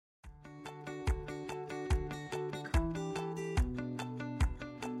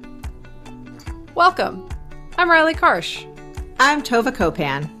Welcome. I'm Riley Karsh. I'm Tova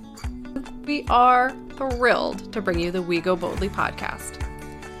Kopan. We are thrilled to bring you the We Go Boldly podcast.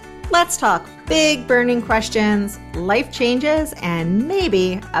 Let's talk big burning questions, life changes, and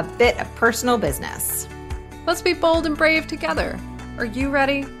maybe a bit of personal business. Let's be bold and brave together. Are you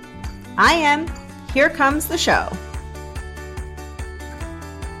ready? I am. Here comes the show.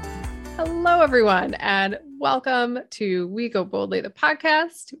 Hello, everyone, and welcome to We Go Boldly, the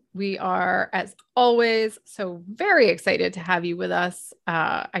podcast. We are, as always, so very excited to have you with us.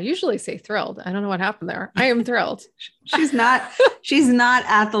 I usually say thrilled. I don't know what happened there. I am thrilled. She's not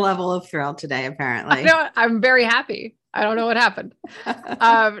at the level of thrilled today, apparently. I'm very happy. I don't know what happened.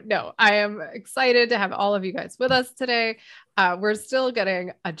 No, I am excited to have all of you guys with us today. We're still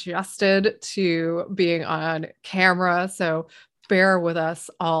getting adjusted to being on camera, so bear with us,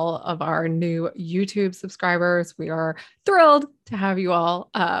 all of our new YouTube subscribers. We are thrilled to have you all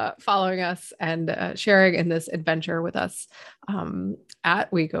following us and sharing in this adventure with us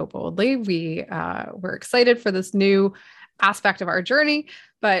at We Go Boldly. We're excited for this new aspect of our journey,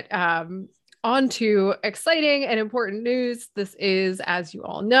 but on to exciting and important news. This is, as you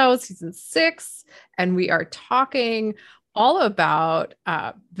all know, season 6, and we are talking all about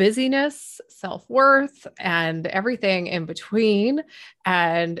busyness, self-worth, and everything in between.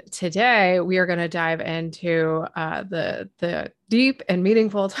 And today we are going to dive into the deep and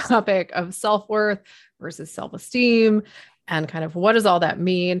meaningful topic of self-worth versus self-esteem and kind of what does all that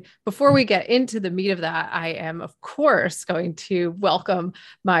mean. Before we get into the meat of that, I am, of course, going to welcome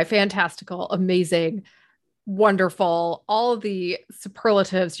my fantastical, amazing, wonderful, all the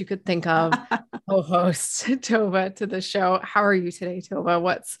superlatives you could think of, co-host Tova to the show. How are you today, Tova?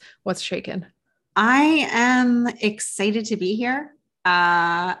 What's shaking? I am excited to be here.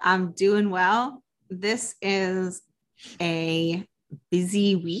 I'm doing well. This is a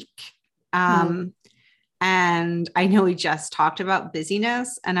busy week. And I know we just talked about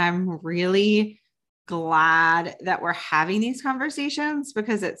busyness, and I'm really glad that we're having these conversations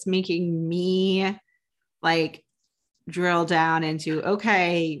because it's making me drill down into,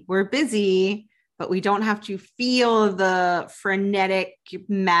 okay, we're busy, but we don't have to feel the frenetic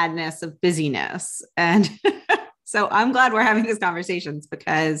madness of busyness. And so I'm glad we're having these conversations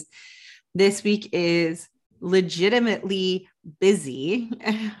because this week is legitimately busy.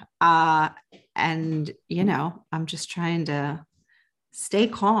 And, I'm just trying to stay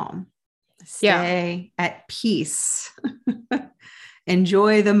calm, stay at peace.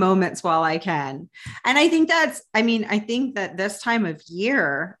 Enjoy the moments while I can. And I think that this time of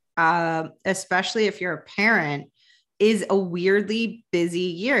year, especially if you're a parent, is a weirdly busy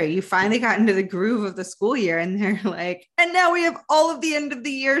year. You finally got into the groove of the school year and they're like, and now we have all of the end of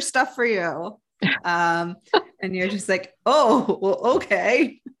the year stuff for you. And you're just like, oh, well,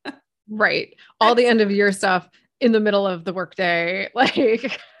 okay. Right. All the end of year stuff in the middle of the workday.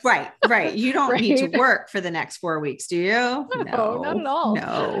 Right. You don't need to work for the next 4 weeks, do you? No, not at all.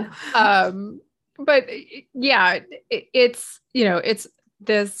 No. But yeah, it's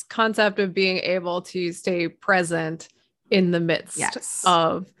this concept of being able to stay present in the midst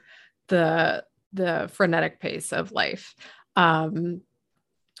of the frenetic pace of life.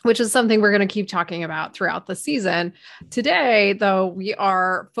 Which is something we're going to keep talking about throughout the season. Today, though, we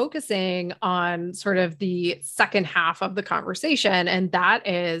are focusing on sort of the second half of the conversation, and that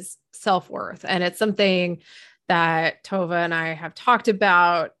is self-worth. And it's something that Tova and I have talked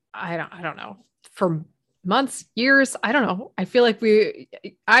about, I don't know, for months, years. I don't know. I feel like you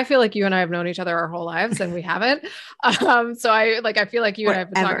and I have known each other our whole lives and we haven't. So I feel like you and I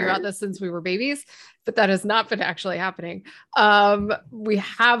have been talking about this since we were babies, but that has not been actually happening. We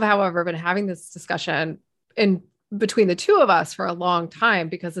have, however, been having this discussion in between the two of us for a long time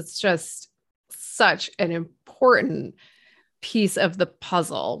because it's just such an important piece of the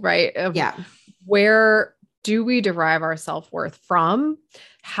puzzle, right? Where do we derive our self-worth from?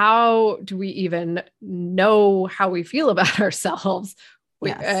 How do we even know how we feel about ourselves?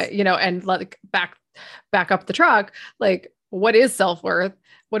 And back up the truck. What is self-worth?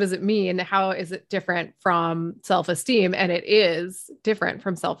 What does it mean? How is it different from self-esteem? And it is different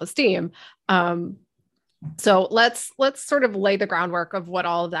from self-esteem. So let's sort of lay the groundwork of what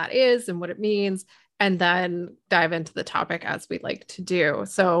all of that is and what it means, and then dive into the topic as we like to do.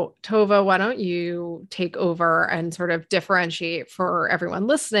 So Tova, why don't you take over and sort of differentiate for everyone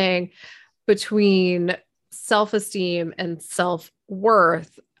listening between self-esteem and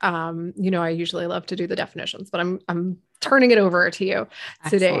self-worth. I usually love to do the definitions, but I'm turning it over to you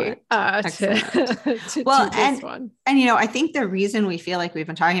today to do this one. And, I think the reason we feel like we've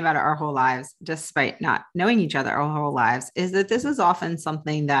been talking about it our whole lives, despite not knowing each other our whole lives, is that this is often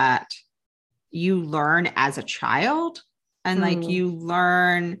something that you learn as a child, and like you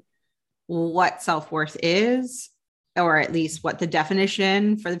learn what self-worth is, or at least what the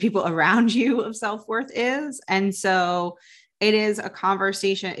definition for the people around you of self-worth is. And so it is a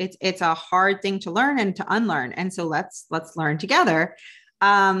conversation. It's a hard thing to learn and to unlearn. And so let's learn together.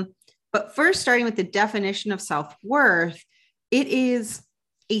 But first, starting with the definition of self-worth, it is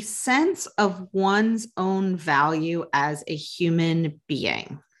a sense of one's own value as a human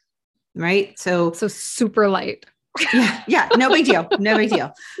being, right? So super light. Yeah. No big deal. No big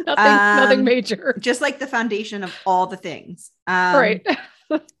deal. Nothing major. Just like the foundation of all the things. Right.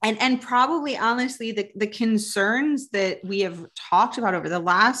 and probably honestly, the concerns that we have talked about over the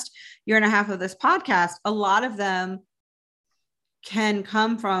last year and a half of this podcast, a lot of them can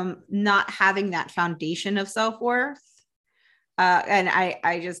come from not having that foundation of self-worth. And I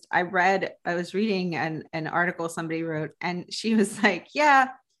was reading an article somebody wrote, and she was like, yeah,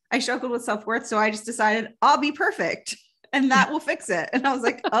 I struggled with self-worth. So I just decided I'll be perfect and that will fix it. And I was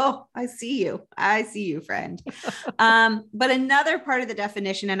like, oh, I see you, friend. But another part of the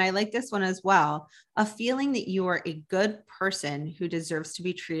definition, and I like this one as well, a feeling that you are a good person who deserves to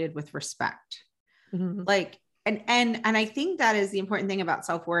be treated with respect. Mm-hmm. Like, and I think that is the important thing about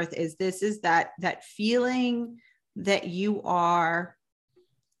self-worth is this is that feeling that you are,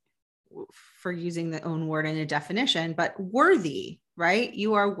 for using the own word in a definition, but worthy, right?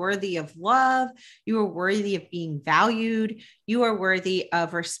 You are worthy of love. You are worthy of being valued. You are worthy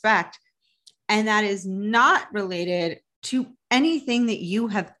of respect. And that is not related to anything that you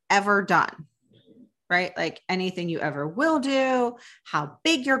have ever done, right? Like anything you ever will do, how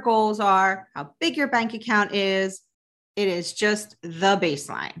big your goals are, how big your bank account is. It is just the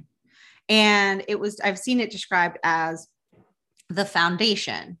baseline. And I've seen it described as the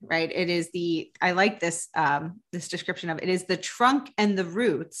foundation, right? It is I like this, this description of it is the trunk and the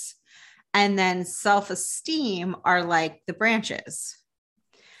roots. And then self-esteem are like the branches.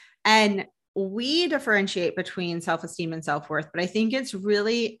 And we differentiate between self-esteem and self-worth, but I think it's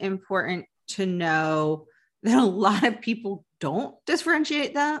really important to know that a lot of people don't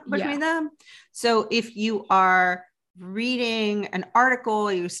differentiate that between them. So if you are reading an article,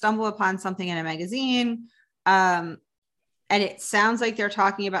 you stumble upon something in a magazine, and it sounds like they're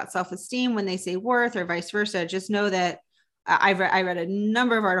talking about self-esteem when they say worth or vice versa, just know that I read a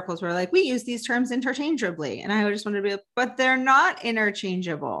number of articles where like, we use these terms interchangeably. And I just wanted to be like, but they're not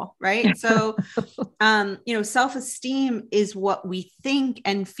interchangeable, right? So, self-esteem is what we think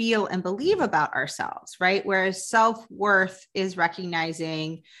and feel and believe about ourselves, right? Whereas self-worth is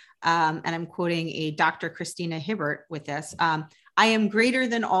recognizing, and I'm quoting a Dr. Christina Hibbert with this, I am greater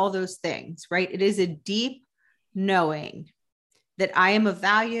than all those things, right? It is a deep knowing that I am of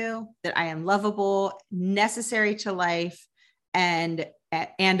value, that I am lovable, necessary to life, and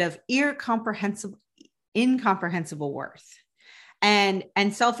of incomprehensible worth. And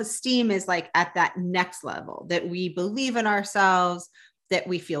self-esteem is like at that next level, that we believe in ourselves, that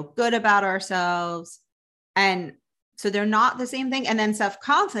we feel good about ourselves. And so they're not the same thing. And then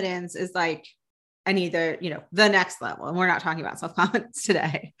self-confidence is like, the next level. And we're not talking about self-confidence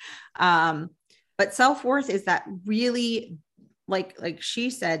today. But self-worth is that really, like she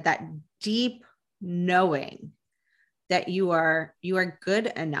said, that deep knowing that you are good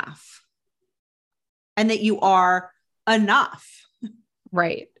enough and that you are enough.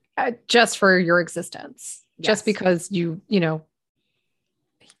 Right. Just for your existence, just because you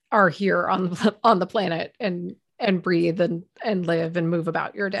are here on the planet and breathe and live and move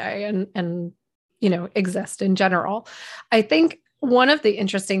about your day and exist in general. I think one of the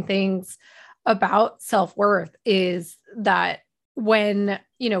interesting things about self-worth is that when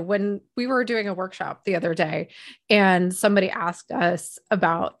we were doing a workshop the other day and somebody asked us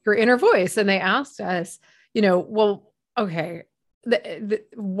about your inner voice, and they asked us, well, okay,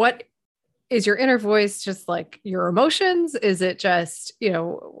 what is your inner voice? Just like your emotions? Is it just,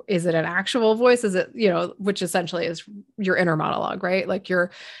 is it an actual voice? Is it, which essentially is your inner monologue, right? Like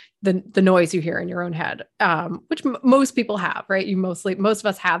the noise you hear in your own head, which most people have, right? Most of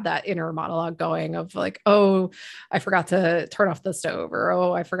us have that inner monologue going of like, oh, I forgot to turn off the stove, or,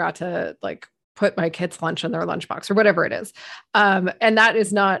 oh, I forgot to like put my kids' lunch in their lunchbox, or whatever it is. And that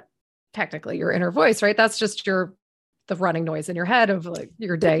is not technically your inner voice, right? That's just the running noise in your head of like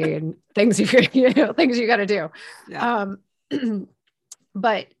your day and things things you got to do. Yeah.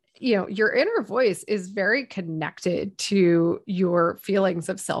 But your inner voice is very connected to your feelings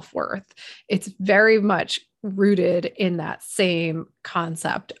of self-worth. It's very much rooted in that same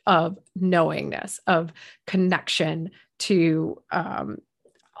concept of knowingness, of connection to,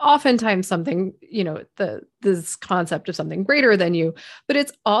 oftentimes something, this concept of something greater than you, but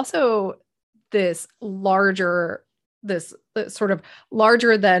it's also this larger, this sort of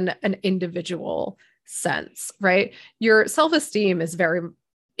larger than an individual sense, right? Your self-esteem is very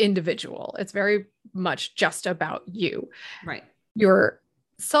individual. It's very much just about you. Right. Your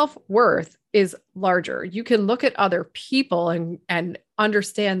self-worth is larger. You can look at other people and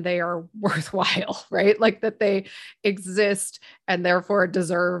understand they are worthwhile, right? Like that they exist and therefore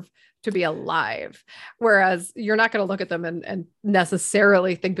deserve to be alive. Whereas you're not going to look at them and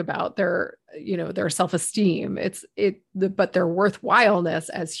necessarily think about their, their self-esteem. But their worthwhileness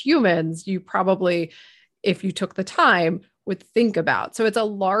as humans, you probably, if you took the time, would think about. So it's a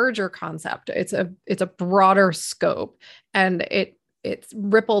larger concept. It's a broader scope, and it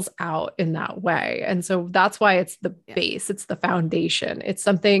ripples out in that way. And so that's why it's the base, it's the foundation. It's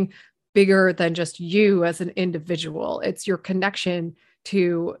something bigger than just you as an individual. It's your connection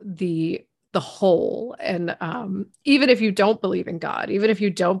to the whole. And even if you don't believe in God, even if you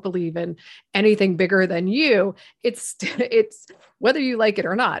don't believe in anything bigger than you, it's whether you like it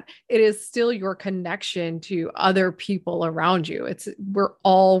or not, it is still your connection to other people around you. We're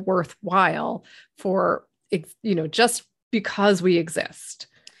all worthwhile for, just because we exist.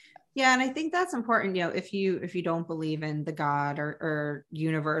 Yeah. And I think that's important. If you don't believe in the God or the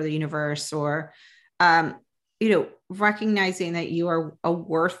universe, or, recognizing that you are a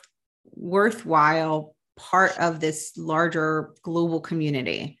worthwhile part of this larger global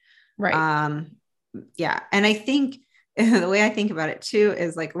community. Right. Yeah. And I think the way I think about it too,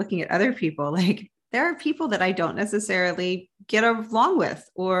 is like looking at other people, like there are people that I don't necessarily get along with,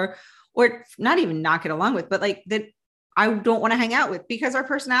 or not even not get along with, but like that I don't want to hang out with because our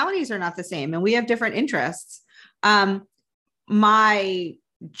personalities are not the same and we have different interests. My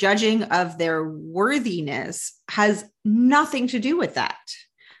judging of their worthiness has nothing to do with that.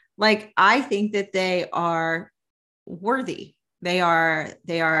 Like, I think that they are worthy. They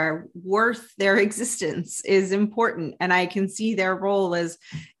are worth, their existence is important. And I can see their role as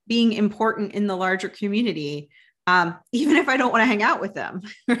being important in the larger community. Even if I don't want to hang out with them.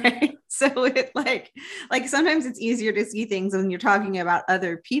 Right. So it like sometimes it's easier to see things when you're talking about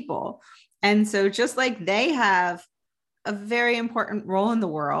other people. And so just like they have a very important role in the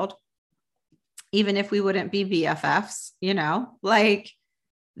world, even if we wouldn't be BFFs, like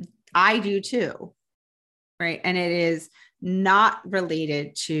I do too. Right. And it is not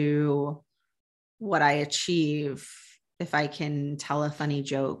related to what I achieve, if I can tell a funny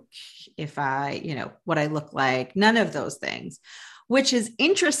joke, if I, what I look like, none of those things, which is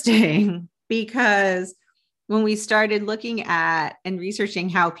interesting because when we started looking at and researching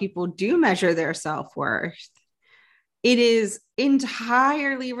how people do measure their self-worth, it is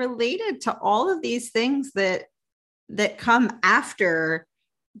entirely related to all of these things that come after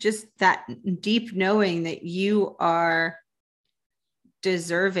just that deep knowing that you are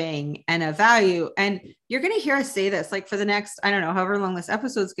deserving and of value. And you're going to hear us say this, like for the next, I don't know, however long this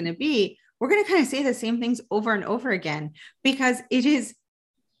episode is going to be, we're going to kind of say the same things over and over again, because it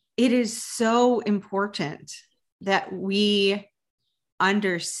is so important that we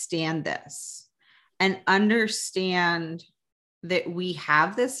understand this and understand that we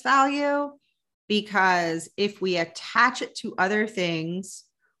have this value, because if we attach it to other things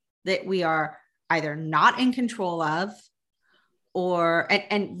that we are either not in control of, or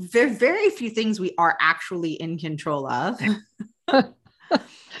and there are very few things we are actually in control of,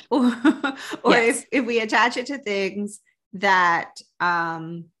 or yes. if we attach it to things that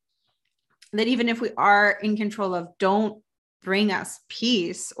that even if we are in control of, don't bring us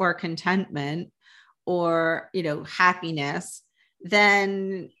peace or contentment or happiness,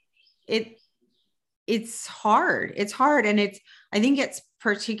 then it's hard. And I think it's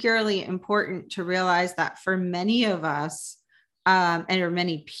particularly important to realize that for many of us, and for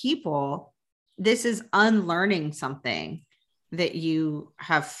many people, this is unlearning something that you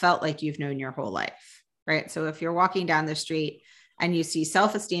have felt like you've known your whole life, right? So if you're walking down the street and you see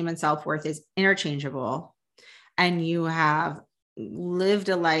self-esteem and self-worth is interchangeable, and you have lived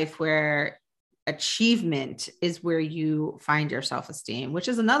a life where achievement is where you find your self-esteem, which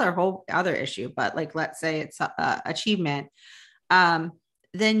is another whole other issue, but like, let's say it's achievement,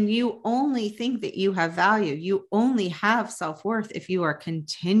 then you only think that you have value. You only have self-worth if you are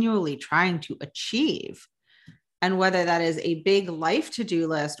continually trying to achieve. And whether that is a big life to-do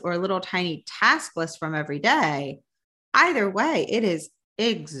list or a little tiny task list from every day, either way, it is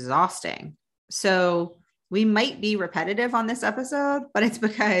exhausting. So we might be repetitive on this episode, but it's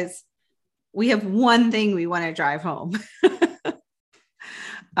because we have one thing we want to drive home.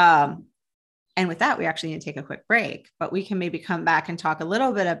 And with that, we actually need to take a quick break, but we can maybe come back and talk a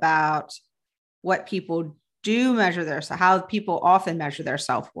little bit about what people do measure how people often measure their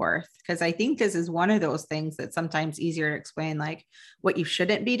self-worth. Because I think this is one of those things that's sometimes easier to explain, like what you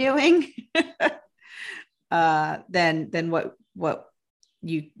shouldn't be doing than what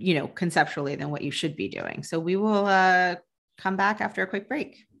you know, conceptually than what you should be doing. So we will come back after a quick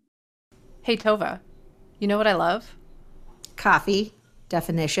break. Hey, Tova, you know what I love? Coffee,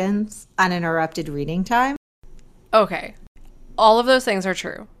 definitions, uninterrupted reading time. Okay, all of those things are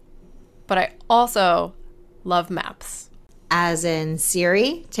true, but I also love maps. As in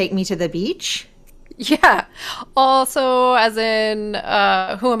Siri, take me to the beach? Yeah. Also, as in,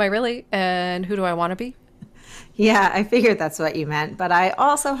 who am I really and who do I want to be? Yeah, I figured that's what you meant, but I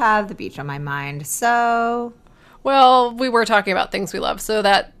also have the beach on my mind, so... Well, we were talking about things we love, so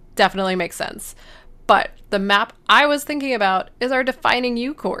that definitely makes sense. But the map I was thinking about is our Defining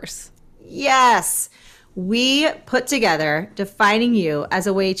You course. Yes. We put together Defining You as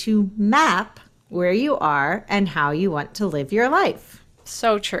a way to map where you are and how you want to live your life.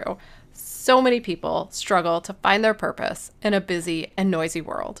 So true. So many people struggle to find their purpose in a busy and noisy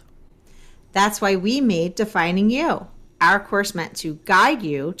world. That's why we made Defining You, our course meant to guide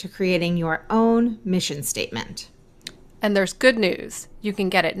you to creating your own mission statement. And there's good news. You can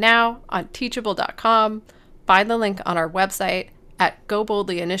get it now on teachable.com. Find the link on our website at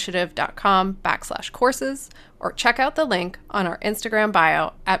goboldlyinitiative.com/courses, or check out the link on our Instagram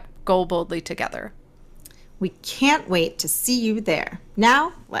bio at Go Boldly Together. We can't wait to see you there.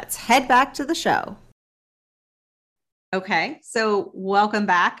 Now, let's head back to the show. Okay, so welcome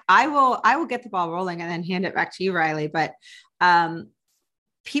back. I will get the ball rolling and then hand it back to you, Riley. But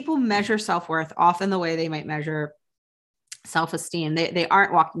people measure self-worth often the way they might measure self-esteem. They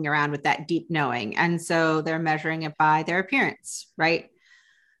aren't walking around with that deep knowing. And so they're measuring it by their appearance, right?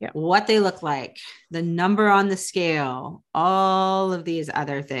 Yeah. What they look like, the number on the scale, all of these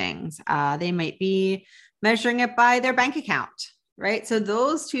other things. They might be measuring it by their bank account, right? So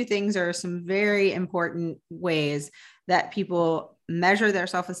those two things are some very important ways that people measure their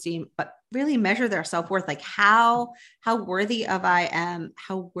self-esteem, but really measure their self-worth. Like how worthy am I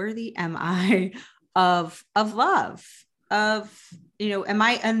of love, of, you know, am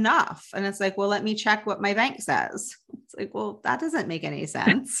I enough? And it's like, well, let me check what my bank says. It's like, well, that doesn't make any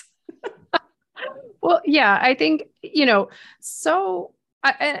sense. Well, yeah, I think, you know, so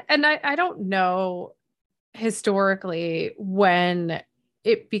I don't know historically when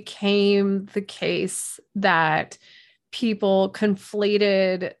it became the case that people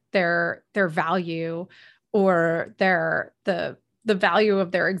conflated their value or the value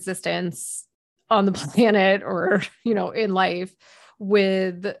of their existence on the planet or, you know, in life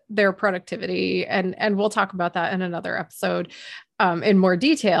with their productivity. And we'll talk about that in another episode in more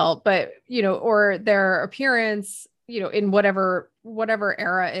detail, but, you know, or their appearance, you know, in whatever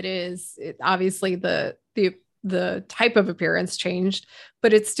era it is. Obviously the type of appearance changed,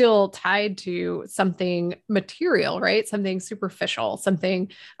 but it's still tied to something material, right? Something superficial,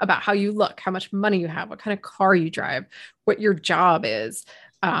 something about how you look, how much money you have, what kind of car you drive, what your job is,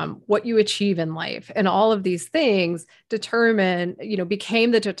 what you achieve in life. And all of these things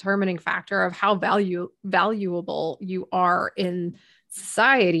became the determining factor of how valuable you are in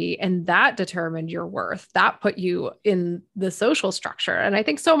society. And that determined your worth. That put you in the social structure. And I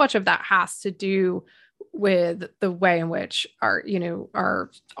think so much of that has to do with the way in which our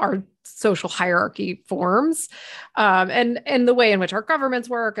social hierarchy forms, and the way in which our governments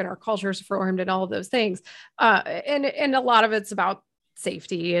work and our cultures formed and all of those things. And a lot of it's about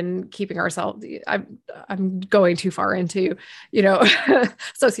safety and keeping ourselves. I'm going too far into, you know,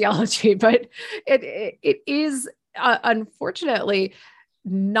 sociology, but it is unfortunately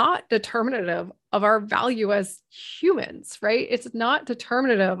not determinative of our value as humans, right? It's not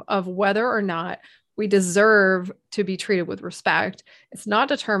determinative of whether or not we deserve to be treated with respect. It's not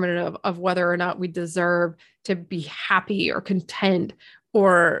determinative of whether or not we deserve to be happy or content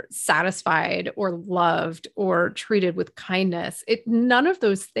or satisfied or loved or treated with kindness. None of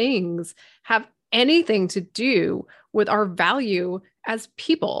those things have anything to do with our value as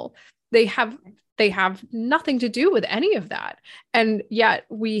people. They have nothing to do with any of that. And yet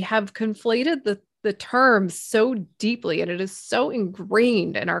we have conflated the terms so deeply, and it is so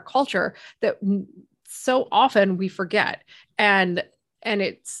ingrained in our culture that so often we forget. And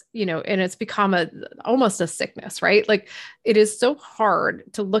it's, you know, and it's become almost a sickness, right? Like it is so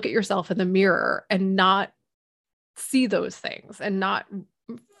hard to look at yourself in the mirror and not see those things and not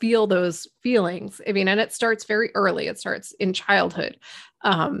feel those feelings. I mean, and it starts very early. It starts in childhood,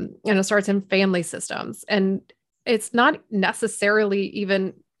 and it starts in family systems. And it's not necessarily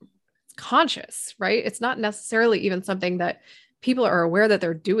even conscious, right? It's not necessarily even something that people are aware that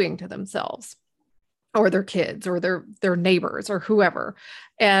they're doing to themselves. or their kids or their neighbors or whoever.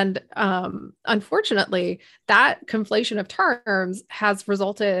 And unfortunately, that conflation of terms has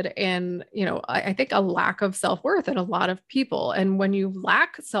resulted in, I think a lack of self-worth in a lot of people. And when you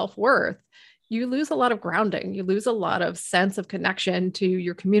lack self-worth, you lose a lot of grounding. You lose a lot of sense of connection to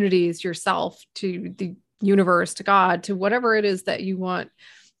your communities, yourself, to the universe, to God, to whatever it is that you want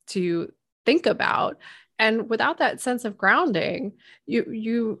to think about. And without that sense of grounding,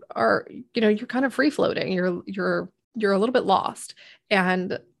 you are, you're kind of free floating. You're a little bit lost.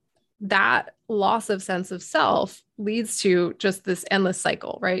 And that loss of sense of self leads to just this endless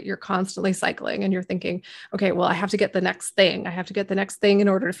cycle, right? You're constantly cycling and you're thinking, okay, well, I have to get the next thing. I have to get the next thing in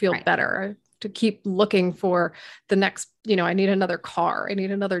order to feel better, to keep looking for the next, I need another car. I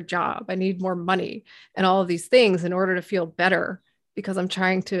need another job. I need more money and all of these things in order to feel better, because I'm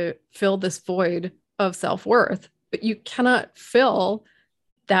trying to fill this void of self-worth. But you cannot fill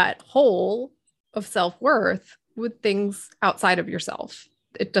that hole of self-worth with things outside of yourself.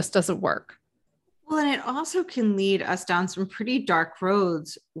 It just doesn't work. Well, and it also can lead us down some pretty dark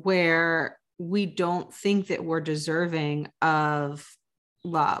roads where we don't think that we're deserving of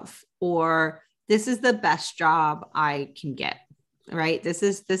love, or this is the best job I can get. Right. This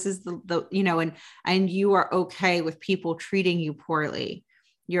is the and you are okay with people treating you poorly.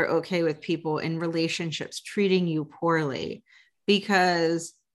 You're okay with people in relationships treating you poorly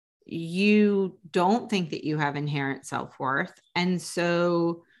because you don't think that you have inherent self-worth. And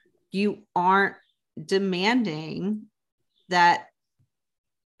so you aren't demanding that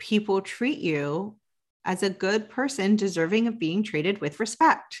people treat you as a good person deserving of being treated with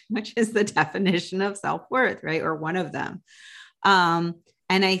respect, which is the definition of self-worth, right? Or one of them. And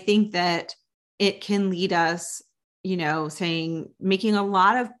I think that it can lead us, making a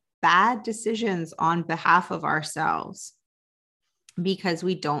lot of bad decisions on behalf of ourselves because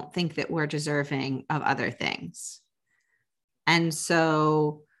we don't think that we're deserving of other things. And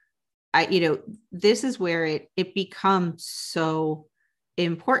so this is where it becomes so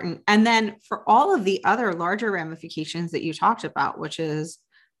important. And then for all of the other larger ramifications that you talked about, which is,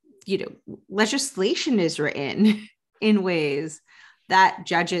 legislation is written in ways that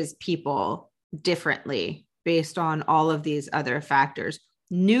judges people differently based on all of these other factors.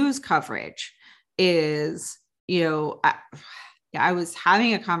 News coverage is, I was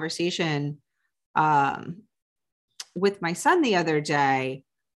having a conversation with my son the other day,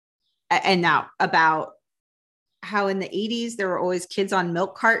 and now about how in the 80s there were always kids on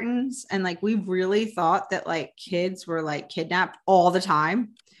milk cartons, and like we really thought that like kids were like kidnapped all the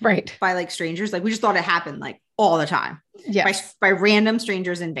time, right, by like strangers. Like we just thought it happened like all the time, by random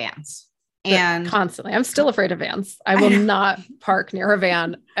strangers in vans. And constantly, I'm still afraid of vans. I will not park near a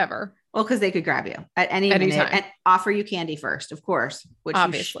van ever. Well, because they could grab you at any minute time and offer you candy first, of course, which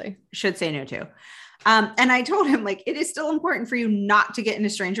obviously you should say no to. And I told him, like, it is still important for you not to get in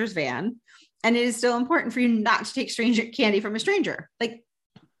a stranger's van. And it is still important for you not to take stranger candy from a stranger. Like,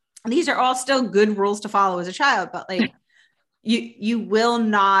 these are all still good rules to follow as a child, but like, you will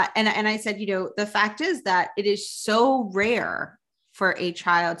not. And I said, the fact is that it is so rare for a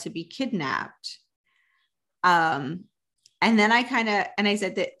child to be kidnapped. And then I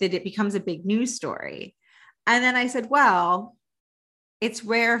said that it becomes a big news story. And then I said, well, it's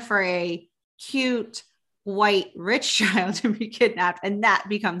rare for a cute, white, rich child to be kidnapped. And that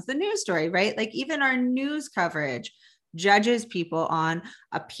becomes the news story, right? Like even our news coverage judges people on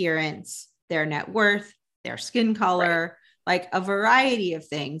appearance, their net worth, their skin color, like a variety of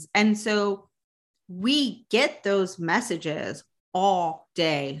things. And so we get those messages all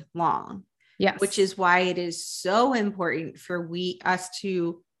day long. Yes. Which is why it is so important for us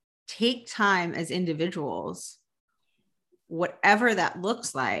to take time as individuals, whatever that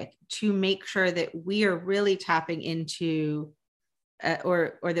looks like, to make sure that we are really tapping into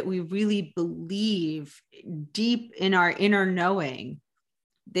or that we really believe deep in our inner knowing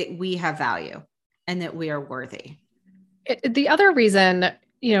that we have value and that we are worthy. The other reason,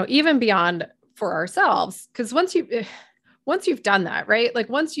 even beyond for ourselves, because once you've done that, right? Like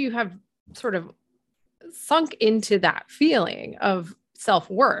once you have sort of sunk into that feeling of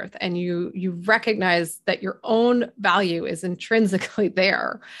self-worth and you recognize that your own value is intrinsically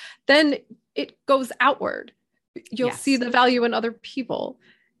there, then it goes outward. You'll see the value in other people,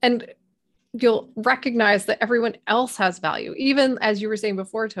 and you'll recognize that everyone else has value, even as you were saying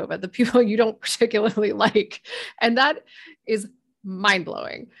before, Tova, the people you don't particularly like. And that is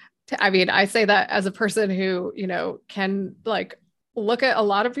mind-blowing. I mean, I say that as a person who, can like look at a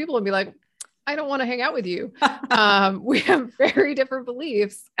lot of people and be like, I don't want to hang out with you. We have very different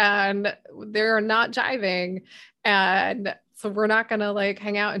beliefs and they're not jiving. And So we're not going to like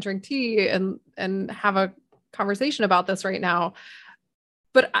hang out and drink tea and have a conversation about this right now.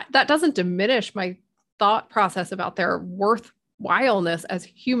 But that doesn't diminish my thought process about their worthwhileness as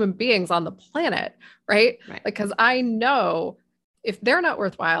human beings on the planet, right? Because I know if they're not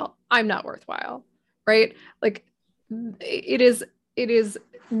worthwhile, I'm not worthwhile, right? Like it is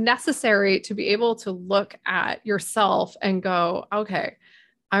necessary to be able to look at yourself and go, okay,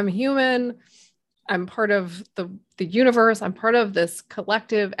 I'm human. I'm part of the universe. I'm part of this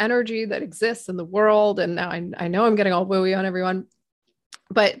collective energy that exists in the world. And now I know I'm getting all wooey on everyone,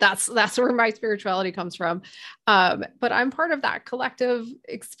 but that's where my spirituality comes from. But I'm part of that collective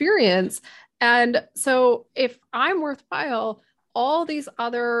experience. And so if I'm worthwhile, all these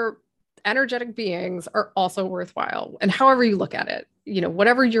other energetic beings are also worthwhile. And however you look at it,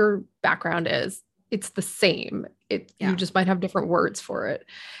 whatever your background is, it's the same. You just might have different words for it.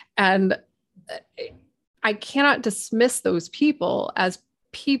 And I cannot dismiss those people as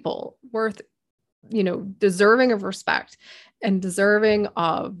people worth, deserving of respect and deserving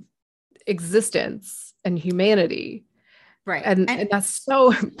of existence and humanity. Right. And that's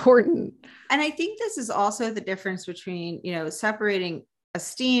so important. And I think this is also the difference between, separating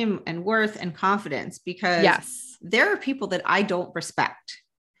esteem and worth and confidence, because there are people that I don't respect.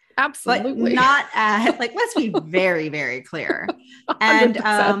 Absolutely. But not at, like, let's be very, very clear. And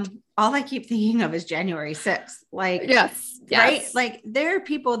all I keep thinking of is January 6th. Like, yes. Right? Like, there are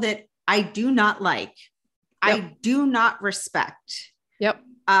people that I do not like. Yep. I do not respect. Yep.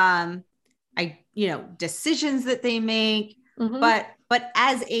 Decisions that they make, but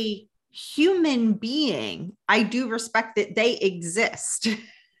as a human being, I do respect that they exist.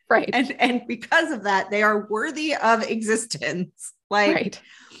 Right. And because of that, they are worthy of existence. Like, right.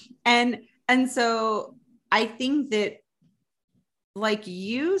 And so I think that, like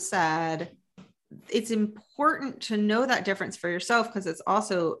you said, it's important to know that difference for yourself, because it's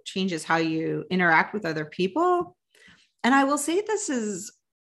also changes how you interact with other people. And I will say this is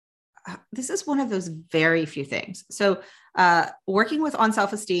one of those very few things. So working with on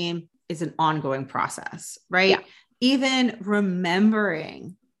self-esteem is an ongoing process, right? Yeah. Even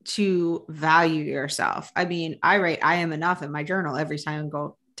remembering to value yourself. I mean, I write, I am enough in my journal every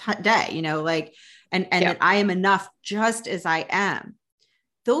single day, and that I am enough just as I am.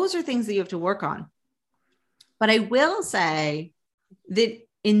 Those are things that you have to work on. But I will say that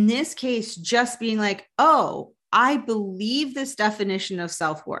in this case, just being like, oh, I believe this definition of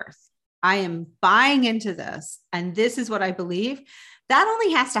self-worth. I am buying into this, and this is what I believe. That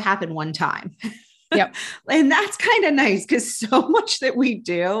only has to happen one time. Yep. And that's kind of nice, because so much that we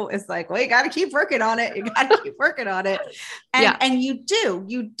do is like, well, you got to keep working on it. You got to keep working on it. And you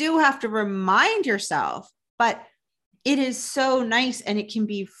do have to remind yourself, but it is so nice, and it can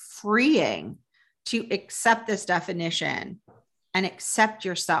be freeing to accept this definition and accept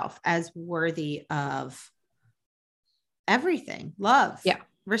yourself as worthy of everything, love,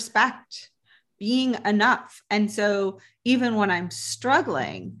 respect, being enough. And so even when I'm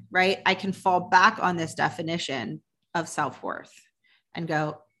struggling, right, I can fall back on this definition of self-worth and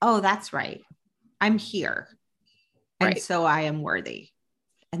go, oh, that's right. I'm here. And so I am worthy.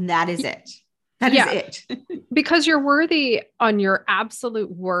 And that is it. That is it. Because you're worthy on your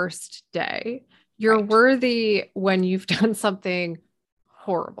absolute worst day. You're worthy when you've done something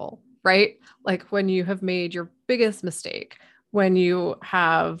horrible, right? Like when you have made your biggest mistake, when you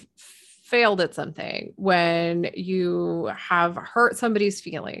have failed at something, when you have hurt somebody's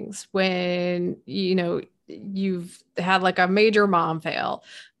feelings, when, you've had like a major mom fail.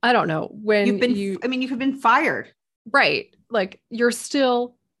 I don't know, when you have been fired. Right. Like you're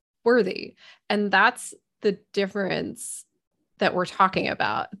still worthy. And that's the difference that we're talking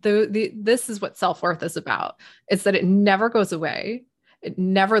about. This is what self-worth is about. It's that it never goes away. It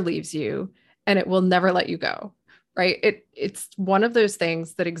never leaves you, and it will never let you go. Right. It's one of those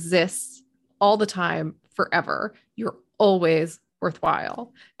things that exists all the time, forever. You're always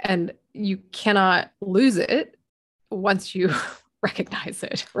worthwhile, and you cannot lose it once you recognize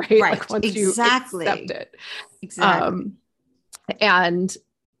it. Right. Like once you accept it. Exactly. And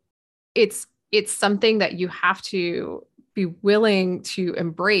it's something that you have to be willing to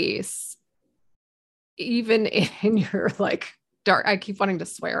embrace, even in your like dark, I keep wanting to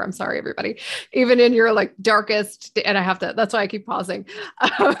swear. I'm sorry, everybody. Even in your like darkest, and that's why I keep pausing.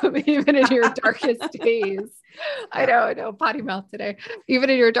 Even in your darkest days, I know, potty mouth today. Even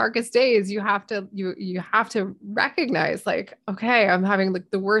in your darkest days, you have to recognize like, okay, I'm having like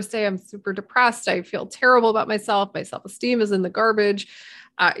the worst day. I'm super depressed. I feel terrible about myself. My self-esteem is in the garbage,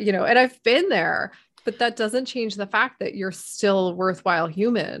 and I've been there, but that doesn't change the fact that you're still a worthwhile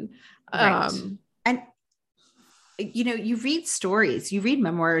human. Right. And you read stories, you read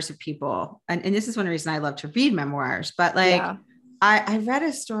memoirs of people. And this is one reason I love to read memoirs, but like, yeah. I read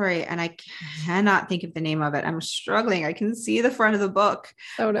a story and I cannot think of the name of it. I'm struggling. I can see the front of the book.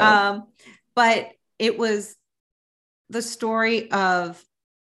 Oh no. But it was the story of,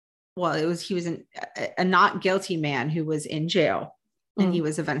 he was a not guilty man who was in jail and he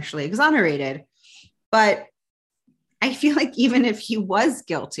was eventually exonerated. But I feel like even if he was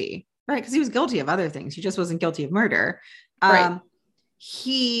guilty, right, because he was guilty of other things, he just wasn't guilty of murder. Right.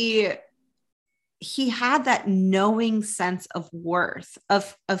 He had that knowing sense of worth,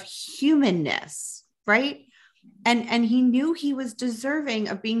 of humanness, right? And he knew he was deserving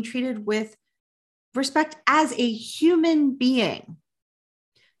of being treated with respect as a human being,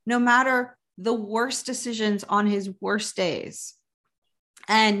 no matter the worst decisions on his worst days.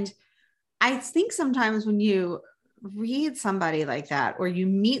 And I think sometimes when you read somebody like that, or you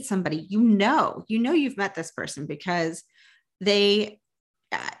meet somebody, you've met this person because they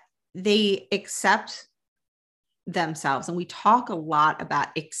accept themselves. And we talk a lot about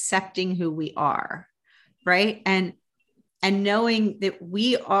accepting who we are, right? And knowing that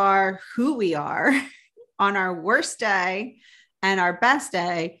we are who we are on our worst day and our best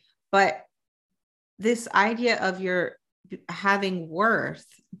day. But this idea of your having worth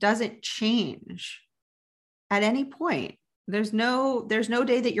doesn't change at any point. There's no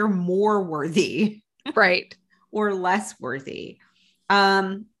day that you're more worthy, right, or less worthy.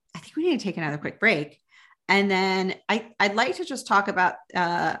 I think we need to take another quick break. And then I'd like to just talk about,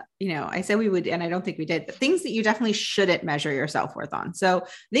 I said we would, and I don't think we did, but things that you definitely shouldn't measure your self-worth on. So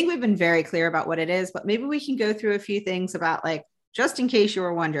I think we've been very clear about what it is, but maybe we can go through a few things about, like, just in case you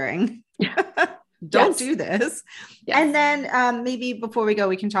were wondering, don't do this. Yes. And then maybe before we go,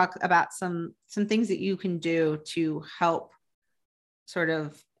 we can talk about some things that you can do to help sort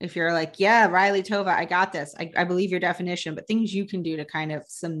of, if you're like, yeah, Riley Tova, I got this. I believe your definition, but things you can do to kind of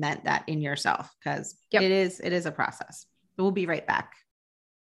cement that in yourself, because it is a process. But we'll be right back.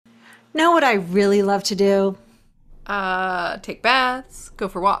 Know what I really love to do? Take baths, go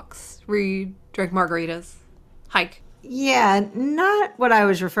for walks, read, drink margaritas, hike. Yeah, not what I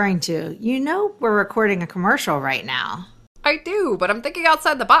was referring to. We're recording a commercial right now. I do, but I'm thinking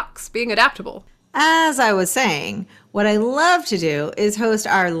outside the box, being adaptable. As I was saying, what I love to do is host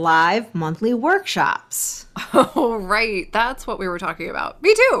our live monthly workshops. Oh, right. That's what we were talking about.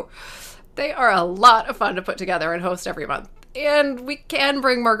 Me too. They are a lot of fun to put together and host every month. And we can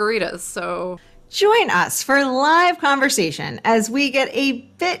bring margaritas, so... Join us for live conversation as we get a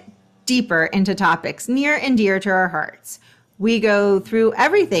bit deeper into topics near and dear to our hearts. We go through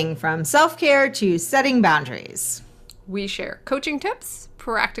everything from self-care to setting boundaries. We share coaching tips,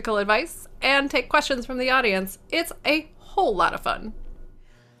 practical advice, and take questions from the audience. It's a whole lot of fun.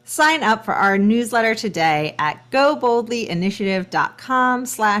 Sign up for our newsletter today at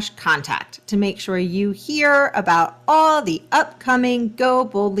goboldlyinitiative.com/contact to make sure you hear about all the upcoming Go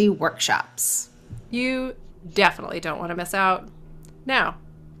Boldly workshops. You definitely don't want to miss out. Now,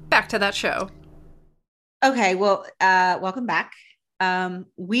 back to that show. Okay, well, welcome back.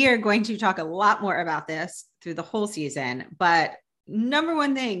 We are going to talk a lot more about this through the whole season, but number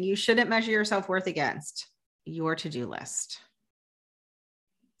one thing you shouldn't measure your self-worth against: your to-do list.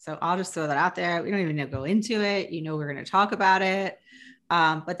 So I'll just throw that out there. We don't even go into it. We're going to talk about it.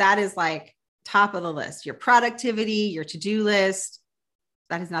 But that is like top of the list. Your productivity, your to-do list,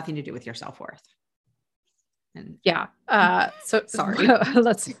 that has nothing to do with your self-worth. And yeah. So sorry.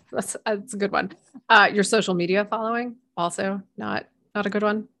 That's a good one. Your social media following, also not a good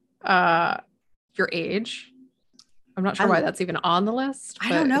one. Your age. I'm not sure why that's even on the list. I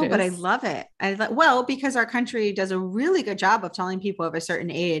don't know, but I love it. Because our country does a really good job of telling people of a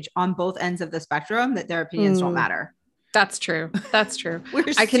certain age on both ends of the spectrum that their opinions don't matter. That's true. I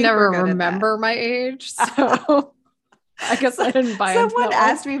can never remember my age. So I guess I didn't buy into that. Someone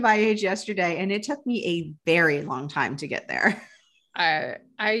asked me my age yesterday, and it took me a very long time to get there. I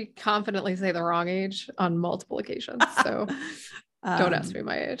confidently say the wrong age on multiple occasions. So don't ask me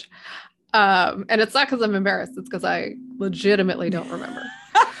my age. And it's not because I'm embarrassed. It's because I legitimately don't remember.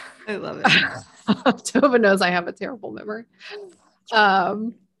 I love it. Tova knows I have a terrible memory.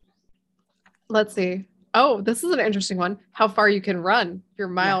 Let's see. Oh, this is an interesting one. How far you can run. Your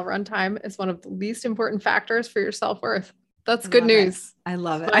mile run time is one of the least important factors for your self-worth. That's good news. I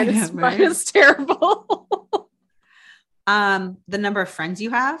love it. Mine is terrible. The number of friends you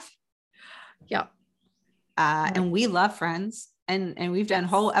have. Yeah. And we love friends. And we've done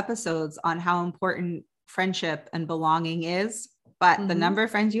whole episodes on how important friendship and belonging is, but the number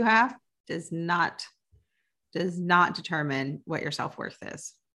of friends you have does not determine what your self-worth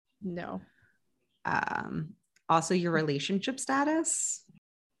is. No. also your relationship status.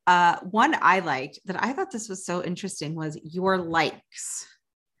 One I liked that I thought this was so interesting was your likes.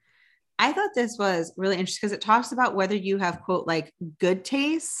 I thought this was really interesting because it talks about whether you have, quote, like good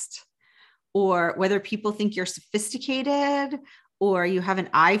taste, or whether people think you're sophisticated, or you have an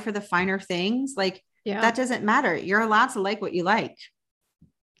eye for the finer things. Like, that doesn't matter. You're allowed to like what you like.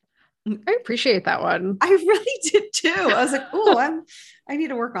 I appreciate that one. I really did too. I was like, oh, I need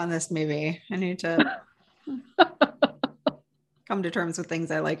to work on this. Maybe I need to come to terms with things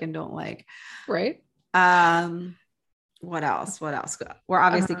I like and don't like. Right. What else? We're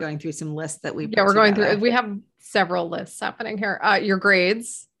obviously going through some lists that we're going through. We have several lists happening here. Your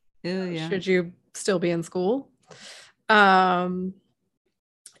grades. Ooh, yeah. Should you still be in school? Your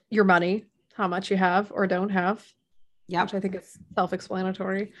money, how much you have or don't have. Yeah. Which I think is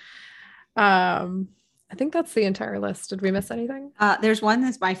self-explanatory. I think that's the entire list. Did we miss anything? There's one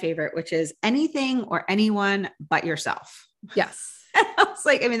that's my favorite, which is anything or anyone but yourself. Yes. I was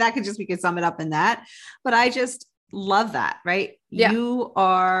like, I mean, that could just, we could sum it up in that, but I just love that, right? Yeah. You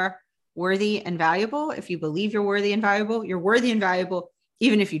are worthy and valuable. If you believe you're worthy and valuable, you're worthy and valuable.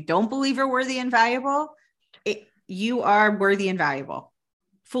 Even if you don't believe you're worthy and valuable, you are worthy and valuable.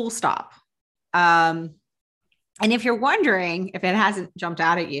 Full stop. And if you're wondering, if it hasn't jumped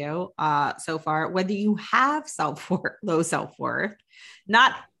out at you so far, whether you have low self-worth,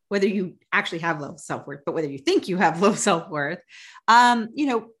 not whether you actually have low self-worth, but whether you think you have low self-worth, I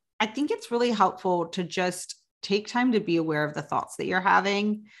think it's really helpful to just take time to be aware of the thoughts that you're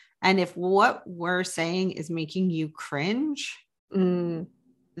having. And if what we're saying is making you cringe,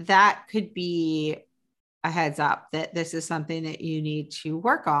 that could be a heads up that this is something that you need to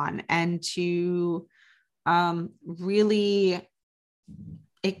work on and to really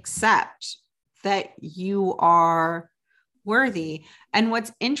accept that you are worthy. And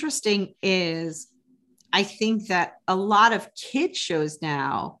what's interesting is I think that a lot of kids shows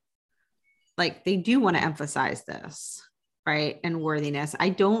now, like they do want to emphasize this, right? And worthiness. I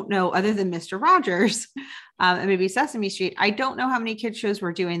don't know, other than Mr. Rogers and maybe Sesame Street, I don't know how many kids shows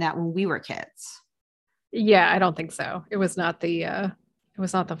were doing that when we were kids. Yeah, I don't think so. It was not the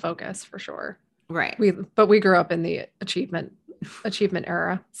focus for sure. Right. But we grew up in the achievement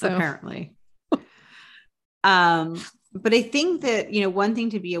era. So apparently. But I think that, one thing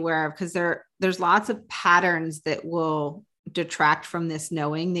to be aware of, because there's lots of patterns that will detract from this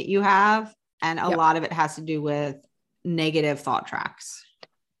knowing that you have. And a lot of it has to do with negative thought tracks.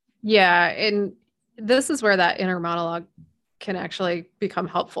 Yeah. And this is where that inner monologue can actually become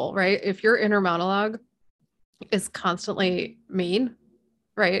helpful, right? If your inner monologue is constantly mean,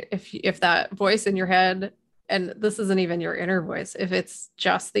 right? If that voice in your head, and this isn't even your inner voice, if it's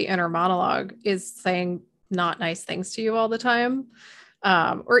just the inner monologue is saying not nice things to you all the time,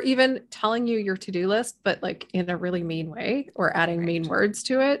 or even telling you your to-do list, but like in a really mean way, or adding mean words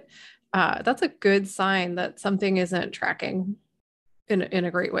to it, that's a good sign that something isn't tracking in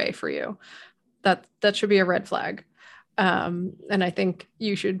a great way for you. That should be a red flag. And I think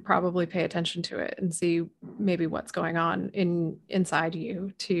you should probably pay attention to it and see maybe what's going on inside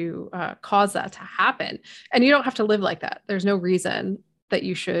you to cause that to happen. And you don't have to live like that. There's no reason that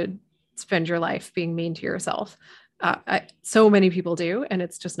you should spend your life being mean to yourself. So many people do, and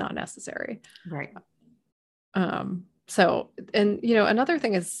it's just not necessary. Right. So, and another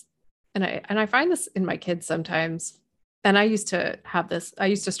thing is, and I find this in my kids sometimes. And I used to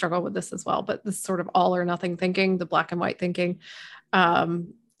struggle with this as well, but this sort of all or nothing thinking, the black and white thinking.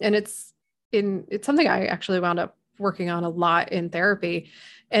 And it's something I actually wound up working on a lot in therapy.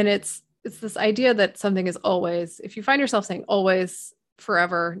 And it's this idea that something is always, if you find yourself saying always,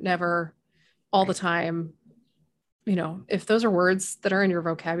 forever, never, all the time, if those are words that are in your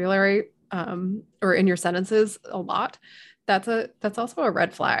vocabulary, or in your sentences a lot, that's also a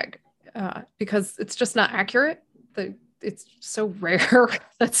red flag, because it's just not accurate. It's so rare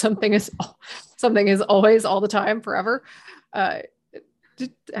that something is always, all the time, forever.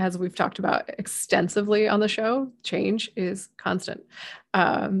 As we've talked about extensively on the show, change is constant.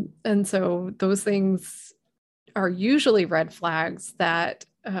 And so those things are usually red flags that,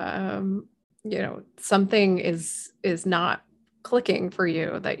 something is not clicking for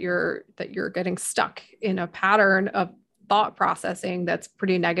you, that you're getting stuck in a pattern of thought processing that's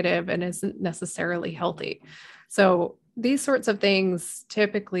pretty negative and isn't necessarily healthy. So these sorts of things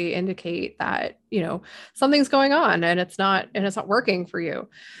typically indicate that, something's going on and it's not working for you.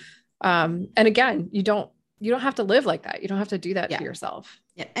 And again, you don't have to live like that. You don't have to do that to yourself.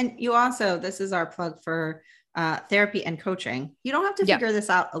 Yeah. And you also, this is our plug for therapy and coaching. You don't have to figure this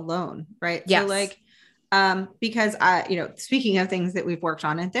out alone. Right. Yes. So like, Because speaking of things that we've worked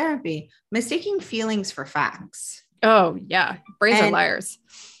on in therapy, mistaking feelings for facts. Oh yeah. Brains are liars.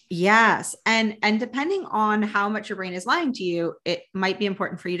 Yes. And depending on how much your brain is lying to you, it might be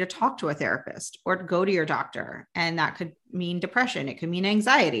important for you to talk to a therapist or to go to your doctor. And that could mean depression. It could mean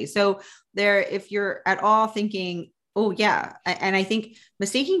anxiety. So if you're at all thinking, oh yeah. And I think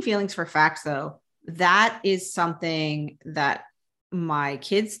mistaking feelings for facts, though, that is something that my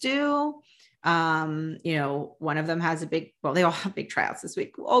kids do. One of them has they all have big tryouts this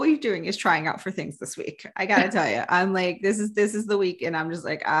week. All we're doing is trying out for things this week. I got to tell you, I'm like, this is the week. And I'm just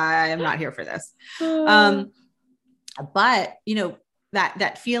like, I am not here for this. But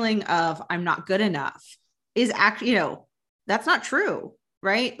that feeling of I'm not good enough is actually, that's not true.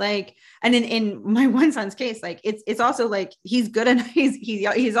 Right. Like, and in my one son's case, like it's also like, he's good enough.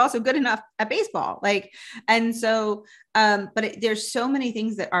 He's also good enough at baseball. Like, and so, there's so many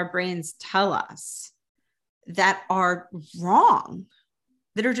things that our brains tell us that are wrong,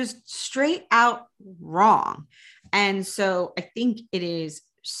 that are just straight out wrong. And so I think it is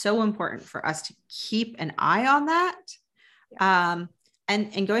so important for us to keep an eye on that. Yeah.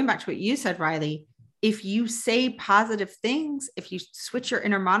 And going back to what you said, Riley, if you say positive things, if you switch your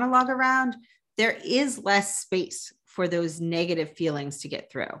inner monologue around, there is less space for those negative feelings to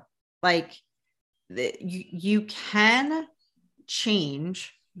get through. Like you can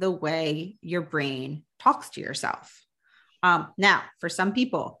change the way your brain talks to yourself. Now, for some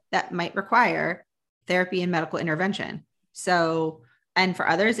people, that might require therapy and medical intervention. So, and for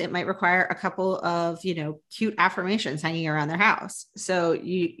others, it might require a couple of, cute affirmations hanging around their house. So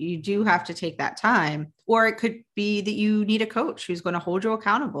you do have to take that time, or it could be that you need a coach who's going to hold you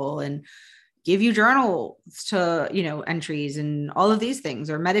accountable and give you journals to, entries and all of these things,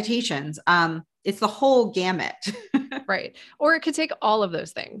 or meditations. It's the whole gamut. Right. Or it could take all of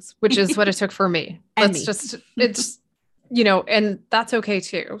those things, which is what it took for me. It's and that's okay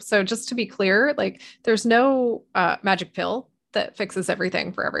too. So just to be clear, like there's no magic pill that fixes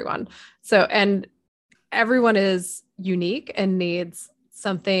everything for everyone. So, and everyone is unique and needs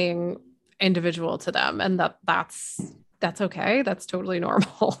something individual to them. And that's okay. That's totally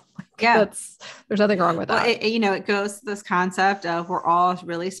normal. Yeah. There's nothing wrong with that. It goes to this concept of we're all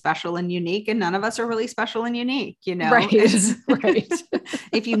really special and unique, and none of us are really special and unique, Right. Right.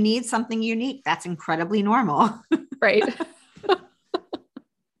 If you need something unique, that's incredibly normal. Right.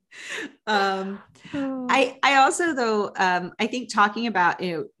 I also, though, I think talking about,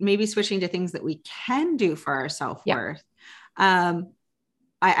 maybe switching to things that we can do for our self-worth. Yeah.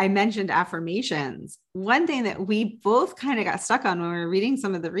 I mentioned affirmations. One thing that we both kind of got stuck on when we were reading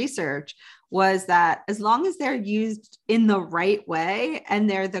some of the research was that as long as they're used in the right way and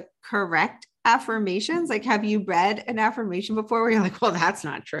they're the correct affirmations, like, have you read an affirmation before where you're like, well, that's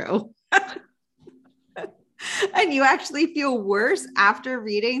not true. And you actually feel worse after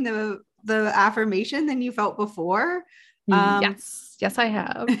reading the affirmation than you felt before? Yes, I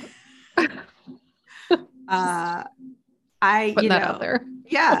have. Putting that out there.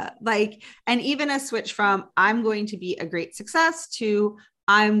 Yeah. Like, and even a switch from I'm going to be a great success to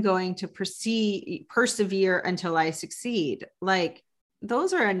I'm going to persevere until I succeed. Like,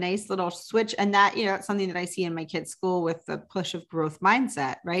 those are a nice little switch. And that, it's something that I see in my kids' school with the push of growth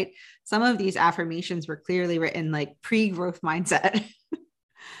mindset, right? Some of these affirmations were clearly written like pre-growth mindset.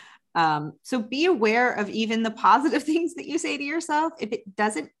 So be aware of even the positive things that you say to yourself. If it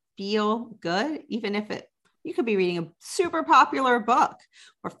doesn't feel good, even if you could be reading a super popular book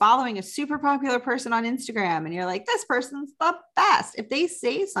or following a super popular person on Instagram, and you're like, this person's the best. If they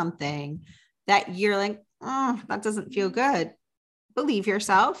say something that you're like, oh, that doesn't feel good, believe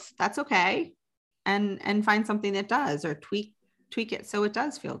yourself. That's okay. And find something that does, or tweak it so it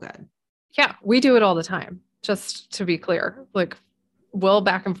does feel good. Yeah, we do it all the time. Just to be clear, like, we'll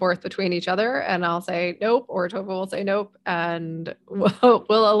back and forth between each other, and I'll say nope, or Tova will say nope, and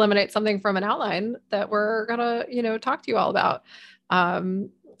we'll eliminate something from an outline that we're gonna, talk to you all about. And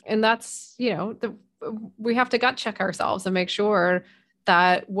that's, we have to gut check ourselves and make sure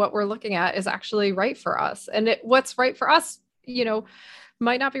that what we're looking at is actually right for us. And what's right for us,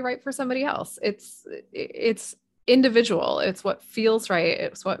 might not be right for somebody else. It's individual. It's what feels right.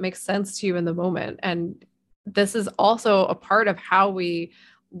 It's what makes sense to you in the moment. And this is also a part of how we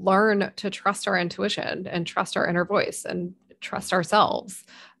learn to trust our intuition and trust our inner voice and trust ourselves.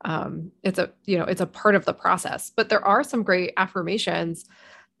 It's a part of the process, but there are some great affirmations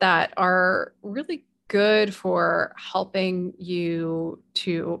that are really good for helping you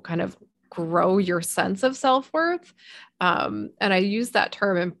to kind of grow your sense of self-worth. And I use that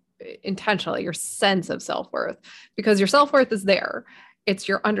term intentionally, your sense of self-worth, because your self-worth is there. it's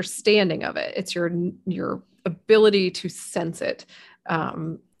your understanding of it. It's your ability to sense it.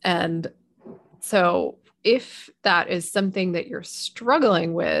 And so if that is something that you're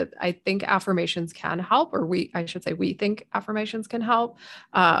struggling with, I think affirmations can help, or we think affirmations can help.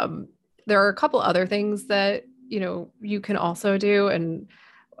 There are a couple other things that, you can also do. And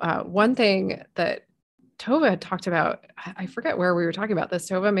one thing that Tova had talked about, I forget where we were talking about this,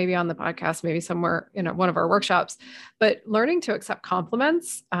 Tova, maybe on the podcast, maybe somewhere in one of our workshops, but learning to accept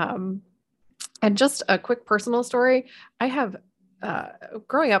compliments. And just a quick personal story. I have,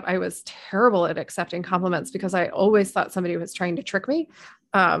 growing up, I was terrible at accepting compliments because I always thought somebody was trying to trick me.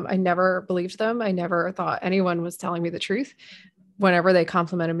 I never believed them. I never thought anyone was telling me the truth. Whenever they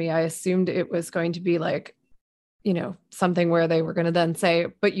complimented me, I assumed it was going to be like, something where they were going to then say,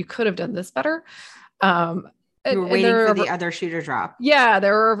 but you could have done this better. You were waiting for the other shoe to drop. Yeah,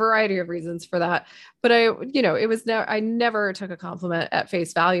 there were a variety of reasons for that. But I never took a compliment at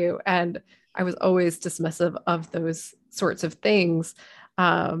face value. And I was always dismissive of those sorts of things.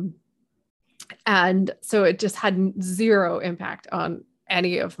 And so it just had zero impact on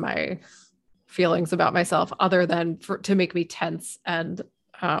any of my feelings about myself, other than to make me tense and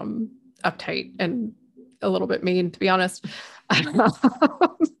uptight and a little bit mean, to be honest.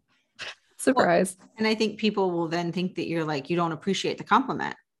 Surprise. Well, and I think people will then think that you're like, you don't appreciate the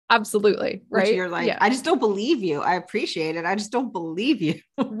compliment. Absolutely. Right. Which you're like, yeah. I just don't believe you. I appreciate it. I just don't believe you.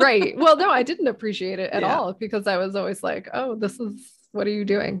 Right. Well, no, I didn't appreciate it at all, because I was always like, oh, what are you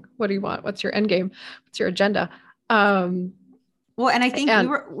doing? What do you want? What's your end game? What's your agenda? Well, and I think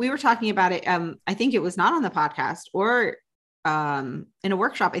we were talking about it. I think it was not on the podcast or in a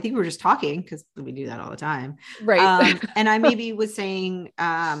workshop. I think we were just talking, because we do that all the time. Right. And I maybe was saying,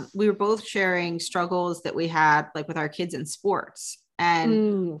 we were both sharing struggles that we had, like with our kids in sports.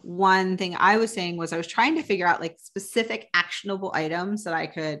 And one thing I was saying was I was trying to figure out like specific actionable items that I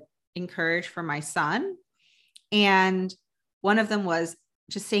could encourage for my son. And one of them was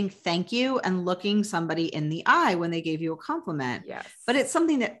just saying thank you and looking somebody in the eye when they gave you a compliment. Yes. But it's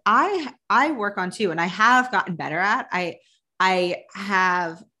something that I work on too. And I have gotten better at. I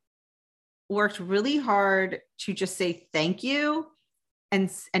have worked really hard to just say thank you and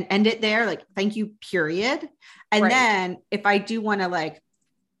end it there, like thank you, period. And then if I do want to, like,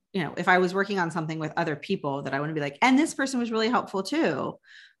 if I was working on something with other people that I want to be like, and this person was really helpful too,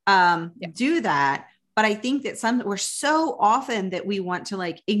 do that. But I think that we're so often that we want to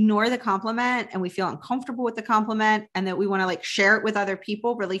like ignore the compliment and we feel uncomfortable with the compliment, and that we want to like share it with other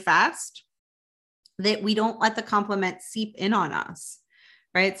people really fast, that we don't let the compliment seep in on us.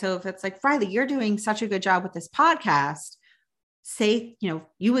 Right. So if it's like, Riley, you're doing such a good job with this podcast, say,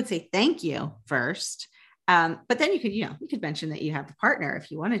 you would say thank you first. But then you could mention that you have a partner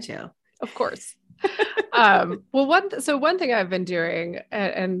if you wanted to. Of course. Well, one thing I've been doing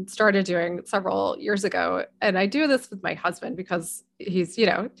and started doing several years ago, and I do this with my husband because he's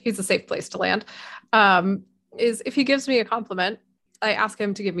a safe place to land, is if he gives me a compliment, I ask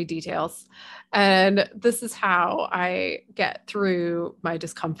him to give me details. And this is how I get through my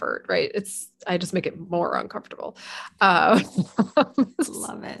discomfort, right? I just make it more uncomfortable.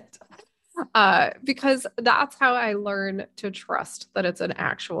 Love it. Because that's how I learn to trust that it's an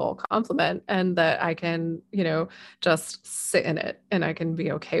actual compliment and that I can, just sit in it and I can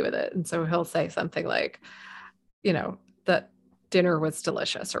be okay with it. And so he'll say something like, that dinner was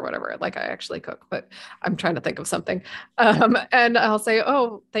delicious or whatever. Like, I actually cook, but I'm trying to think of something. And I'll say,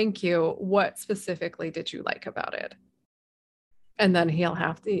 oh, thank you. What specifically did you like about it? And then he'll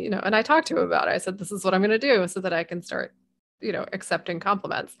have to, and I talked to him about it. I said, this is what I'm going to do so that I can start, accepting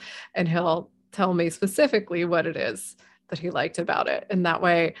compliments. And he'll tell me specifically what it is that he liked about it. And that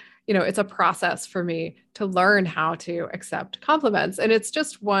way, it's a process for me to learn how to accept compliments. And it's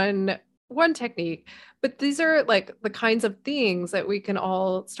just one technique, but these are like the kinds of things that we can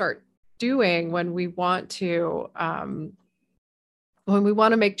all start doing when we want to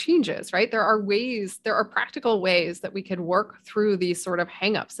make changes, right? There are practical ways that we can work through these sort of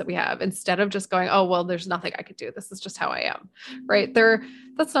hangups that we have, instead of just going, oh, well, there's nothing I could do. This is just how I am, right?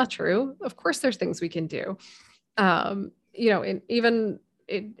 That's not true. Of course, there's things we can do. And even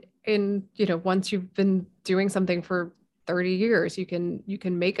once you've been doing something for 30 years, you can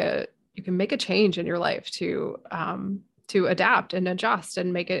make a change in your life to adapt and adjust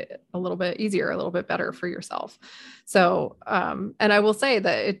and make it a little bit easier, a little bit better for yourself. So, and I will say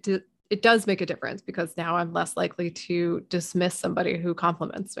that it does make a difference, because now I'm less likely to dismiss somebody who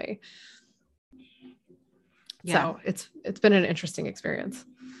compliments me. Yeah. So it's been an interesting experience.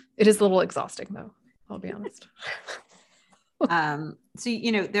 It is a little exhausting though, I'll be honest. So,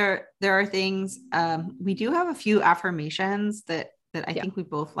 there are things, we do have a few affirmations that that I think we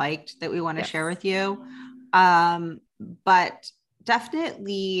both liked that we want to Yes. share with you. But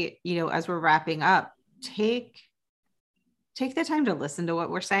definitely, you know, as we're wrapping up, take the time to listen to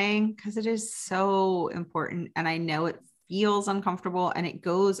what we're saying, because it is so important. And I know it feels uncomfortable and it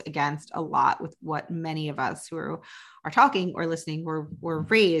goes against a lot with what many of us who are talking or listening were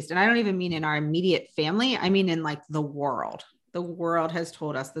raised. And I don't even mean in our immediate family. I mean, in like the world has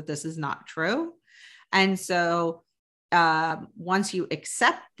told us that this is not true. And so once you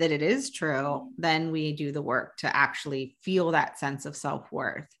accept that it is true, then we do the work to actually feel that sense of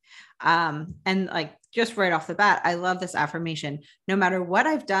self-worth. And like, just right off the bat, I love this affirmation. No matter what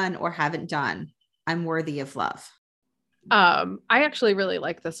I've done or haven't done, I'm worthy of love. I actually really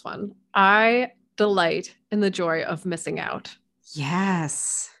like this one. I delight in the joy of missing out.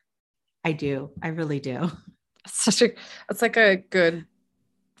 Yes, I do. I really do. It's like a good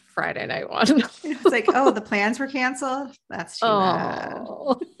Friday night one. It's like, oh, the plans were canceled. That's too bad.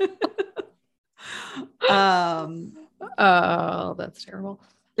 Oh, that's terrible.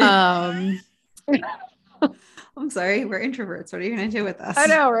 I'm sorry, we're introverts. What are you going to do with us? I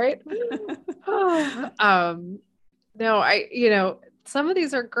know, right? No, some of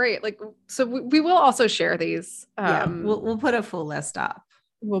these are great. Like, so we will also share these. We'll put a full list up.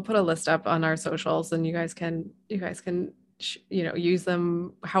 We'll put a list up on our socials, and you guys can use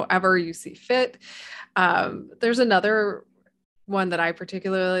them however you see fit. There's another one that I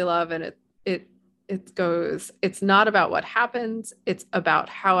particularly love, and it goes, it's not about what happens, it's about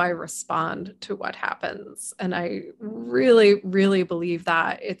how I respond to what happens. And I really, really believe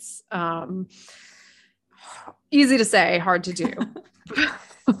that. It's easy to say, hard to do.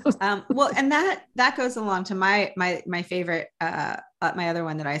 Well, and that goes along to my favorite, my other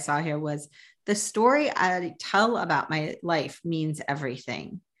one that I saw here was, the story I tell about my life means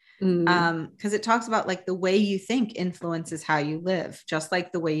everything. Because it talks about like the way you think influences how you live, just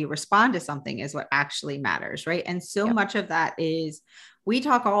like the way you respond to something is what actually matters. Right. And so much of that is, we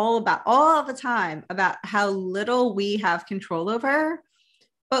talk all the time about how little we have control over,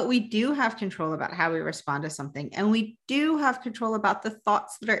 but we do have control about how we respond to something. And we do have control about the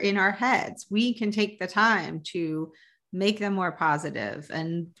thoughts that are in our heads. We can take the time to make them more positive,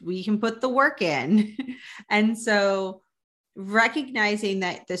 and we can put the work in. And so recognizing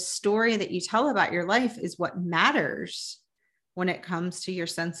that the story that you tell about your life is what matters when it comes to your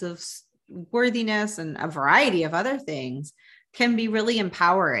sense of worthiness and a variety of other things can be really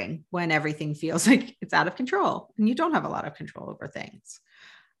empowering when everything feels like it's out of control and you don't have a lot of control over things.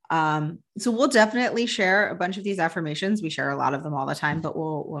 So we'll definitely share a bunch of these affirmations. We share a lot of them all the time, but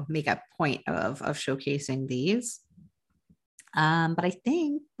we'll make a point of showcasing these. But I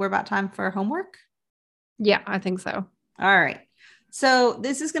think we're about time for homework. Yeah, I think so. All right. So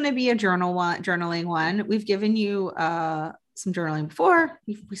this is going to be a journaling one. We've given you some journaling before.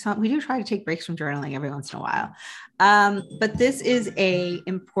 We do try to take breaks from journaling every once in a while. But this is a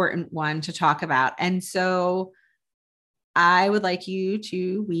important one to talk about. And so we would like you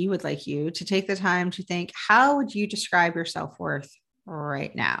to take the time to think, how would you describe your self-worth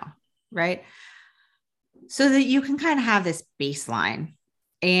right now? Right. So that you can kind of have this baseline.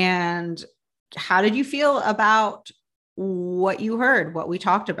 And how did you feel about what you heard, what we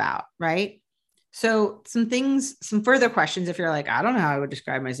talked about, right? So some further questions. If you're like, I don't know how I would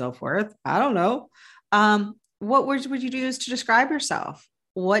describe my self-worth. I don't know. What words would you use to describe yourself?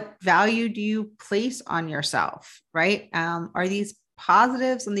 What value do you place on yourself, right? Are these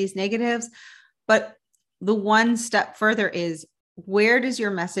positives and these negatives? But the one step further is, where does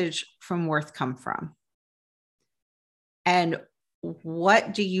your message from worth come from? And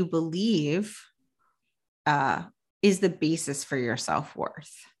what do you believe is the basis for your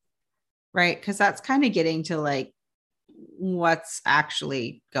self-worth, right? Because that's kind of getting to like what's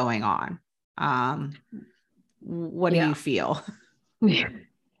actually going on. What do you feel?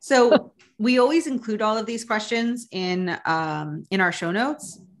 So we always include all of these questions in our show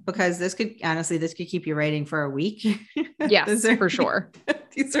notes, because this could keep you writing for a week. Yes, for sure.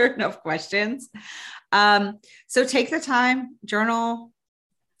 These are enough questions. So take the time, journal,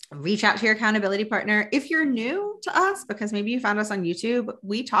 reach out to your accountability partner. If you're new to us, because maybe you found us on YouTube,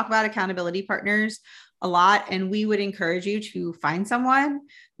 we talk about accountability partners a lot, and we would encourage you to find someone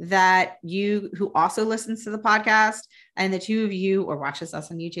who also listens to the podcast, and the two of you, or watches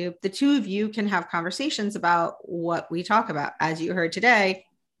us on YouTube, the two of you can have conversations about what we talk about. As you heard today,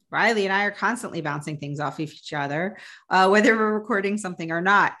 Riley and I are constantly bouncing things off of each other, whether we're recording something or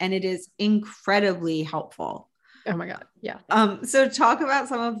not. And it is incredibly helpful. Oh my God. Yeah. So talk about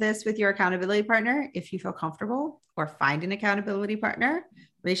some of this with your accountability partner if you feel comfortable, or find an accountability partner.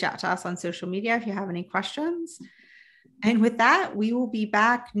 Reach out to us on social media if you have any questions. And with that, we will be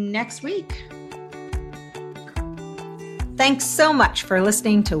back next week. Thanks so much for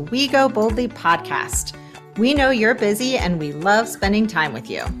listening to We Go Boldly podcast. We know you're busy and we love spending time with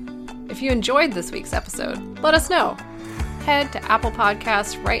you. If you enjoyed this week's episode, let us know. Head to Apple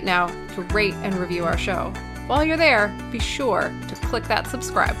Podcasts right now to rate and review our show. While you're there, be sure to click that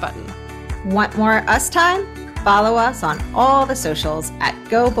subscribe button. Want more us time? Follow us on all the socials at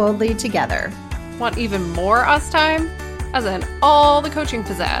Go Boldly Together. Want even more us time? As in all the coaching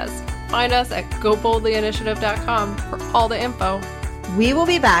pizzazz. Find us at goboldlyinitiative.com for all the info. We will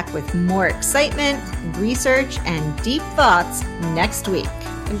be back with more excitement, research, and deep thoughts next week.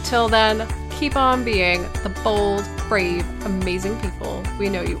 Until then, keep on being the bold, brave, amazing people we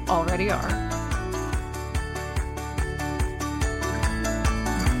know you already are.